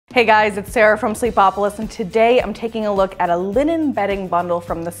Hey guys, it's Sarah from Sleepopolis, and today I'm taking a look at a linen bedding bundle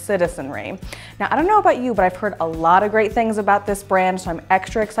from the Citizenry. Now, I don't know about you, but I've heard a lot of great things about this brand, so I'm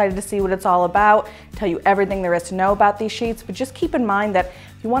extra excited to see what it's all about, tell you everything there is to know about these sheets, but just keep in mind that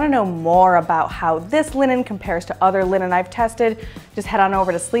if you want to know more about how this linen compares to other linen I've tested, just head on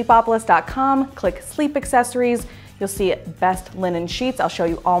over to sleepopolis.com, click Sleep Accessories. You'll see best linen sheets. I'll show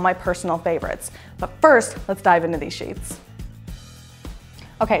you all my personal favorites. But first, let's dive into these sheets.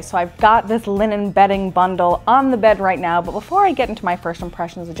 Okay, so I've got this linen bedding bundle on the bed right now, but before I get into my first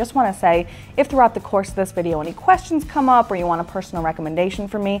impressions, I just want to say, if throughout the course of this video any questions come up or you want a personal recommendation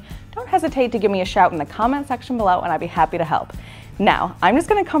from me, don't hesitate to give me a shout in the comment section below and I'd be happy to help. Now, I'm just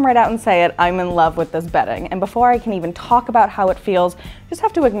going to come right out and say it, I'm in love with this bedding, and before I can even talk about how it feels, just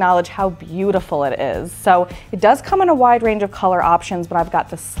have to acknowledge how beautiful it is. So it does come in a wide range of color options, but I've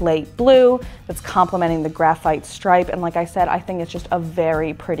got the slate blue that's complementing the graphite stripe, and like I said, I think it's just a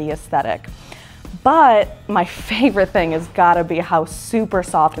very pretty aesthetic. But my favorite thing has got to be how super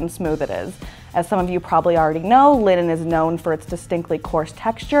soft and smooth it is. As some of you probably already know, linen is known for its distinctly coarse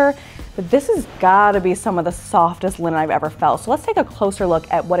texture, but this has got to be some of the softest linen I've ever felt. So let's take a closer look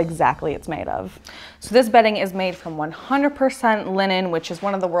at what exactly it's made of. So this bedding is made from 100% linen, which is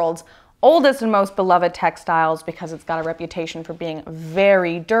one of the world's oldest and most beloved textiles because it's got a reputation for being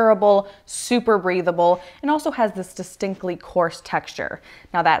very durable, super breathable, and also has this distinctly coarse texture.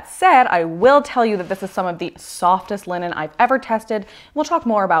 Now that said, I will tell you that this is some of the softest linen I've ever tested. We'll talk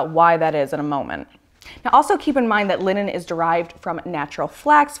more about why that is in a moment. Now also keep in mind that linen is derived from natural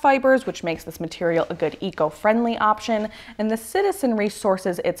flax fibers, which makes this material a good eco-friendly option, and the Citizenry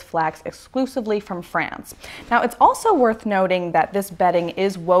sources its flax exclusively from France. Now it's also worth noting that this bedding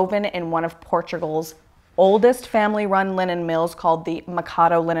is woven in one of Portugal's oldest family-run linen mills called the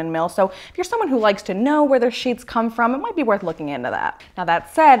Mercado Linen Mill. So if you're someone who likes to know where their sheets come from, it might be worth looking into that. Now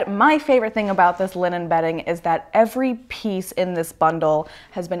that said, my favorite thing about this linen bedding is that every piece in this bundle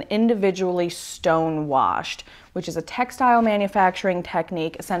has been individually stone washed, which is a textile manufacturing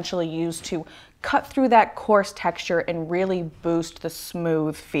technique essentially used to cut through that coarse texture and really boost the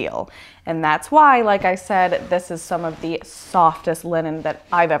smooth feel. And that's why, like I said, this is some of the softest linen that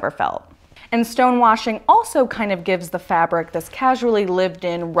I've ever felt. And stone washing also kind of gives the fabric this casually lived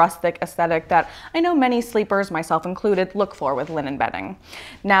in rustic aesthetic that I know many sleepers, myself included, look for with linen bedding.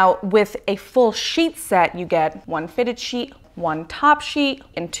 Now with a full sheet set, you get one fitted sheet, one top sheet,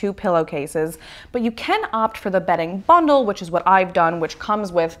 and 2 pillowcases, but you can opt for the bedding bundle, which is what I've done, which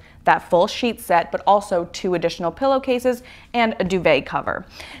comes with that full sheet set, but also 2 additional pillowcases and a duvet cover.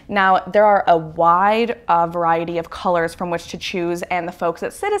 Now, there are a wide variety of colors from which to choose, and the folks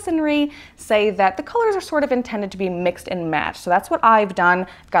at Citizenry say that the colors are sort of intended to be mixed and matched. So that's what I've done.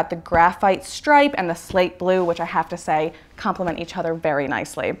 I've got the graphite stripe and the slate blue, which I have to say complement each other very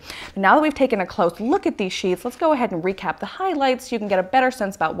nicely. Now that we've taken a close look at these sheets, let's go ahead and recap the highlights so you can get a better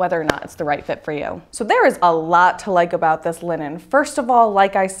sense about whether or not it's the right fit for you. So there is a lot to like about this linen. First of all,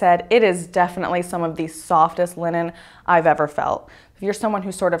 like I said, it is definitely some of the softest linen I've ever felt. If you're someone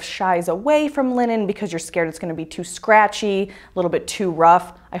who sort of shies away from linen because you're scared it's going to be too scratchy, a little bit too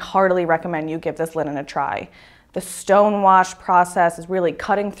rough, I heartily recommend you give this linen a try. The stone wash process is really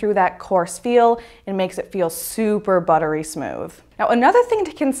cutting through that coarse feel and makes it feel super buttery smooth. Now, another thing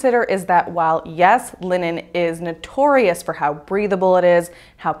to consider is that while yes, linen is notorious for how breathable it is,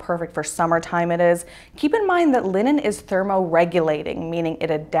 how perfect for summertime it is, keep in mind that linen is thermoregulating, meaning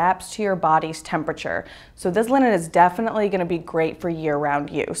it adapts to your body's temperature. So this linen is definitely going to be great for year-round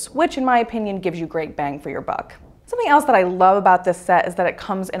use, which in my opinion gives you great bang for your buck. Something else that I love about this set is that it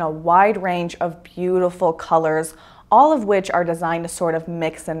comes in a wide range of beautiful colors, all of which are designed to sort of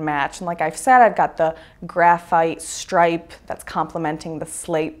mix and match. And like I've said, I've got the graphite stripe that's complementing the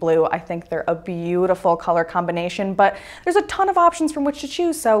slate blue. I think they're a beautiful color combination, but there's a ton of options from which to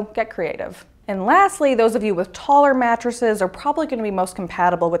choose, so get creative. And lastly, those of you with taller mattresses are probably going to be most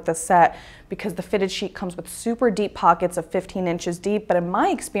compatible with this set because the fitted sheet comes with super deep pockets of 15 inches deep, but in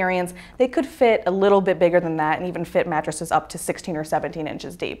my experience, they could fit a little bit bigger than that and even fit mattresses up to 16 or 17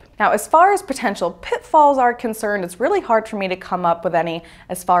 inches deep. Now, as far as potential pitfalls are concerned, it's really hard for me to come up with any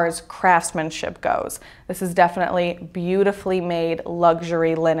as far as craftsmanship goes. This is definitely beautifully made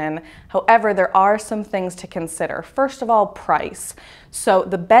luxury linen. However, there are some things to consider. First of all, price. So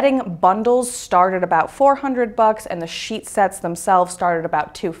the bedding bundles start at about $400 and the sheet sets themselves start at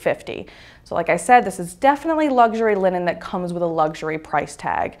about $250. So like I said, this is definitely luxury linen that comes with a luxury price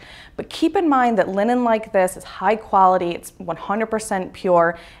tag. But keep in mind that linen like this is high quality, it's 100%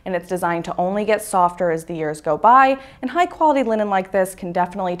 pure, and it's designed to only get softer as the years go by, and high quality linen like this can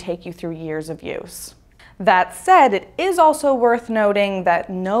definitely take you through years of use. That said, it is also worth noting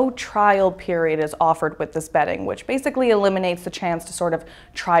that no trial period is offered with this bedding, which basically eliminates the chance to sort of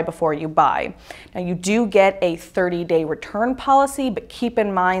try before you buy. Now, you do get a 30-day return policy, but keep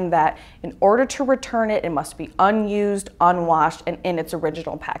in mind that in order to return it, it must be unused, unwashed, and in its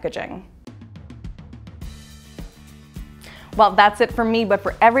original packaging. Well, that's it from me, but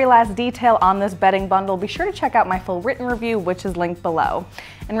for every last detail on this bedding bundle, be sure to check out my full written review, which is linked below.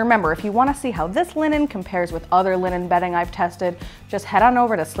 And remember, if you want to see how this linen compares with other linen bedding I've tested, just head on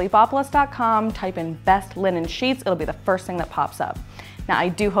over to sleepopolis.com, type in best linen sheets, it'll be the first thing that pops up. Now, I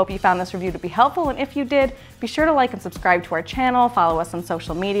do hope you found this review to be helpful, and if you did, be sure to like and subscribe to our channel, follow us on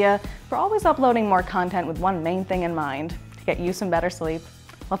social media. We're always uploading more content with one main thing in mind, to get you some better sleep.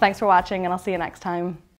 Well, thanks for watching, and I'll see you next time.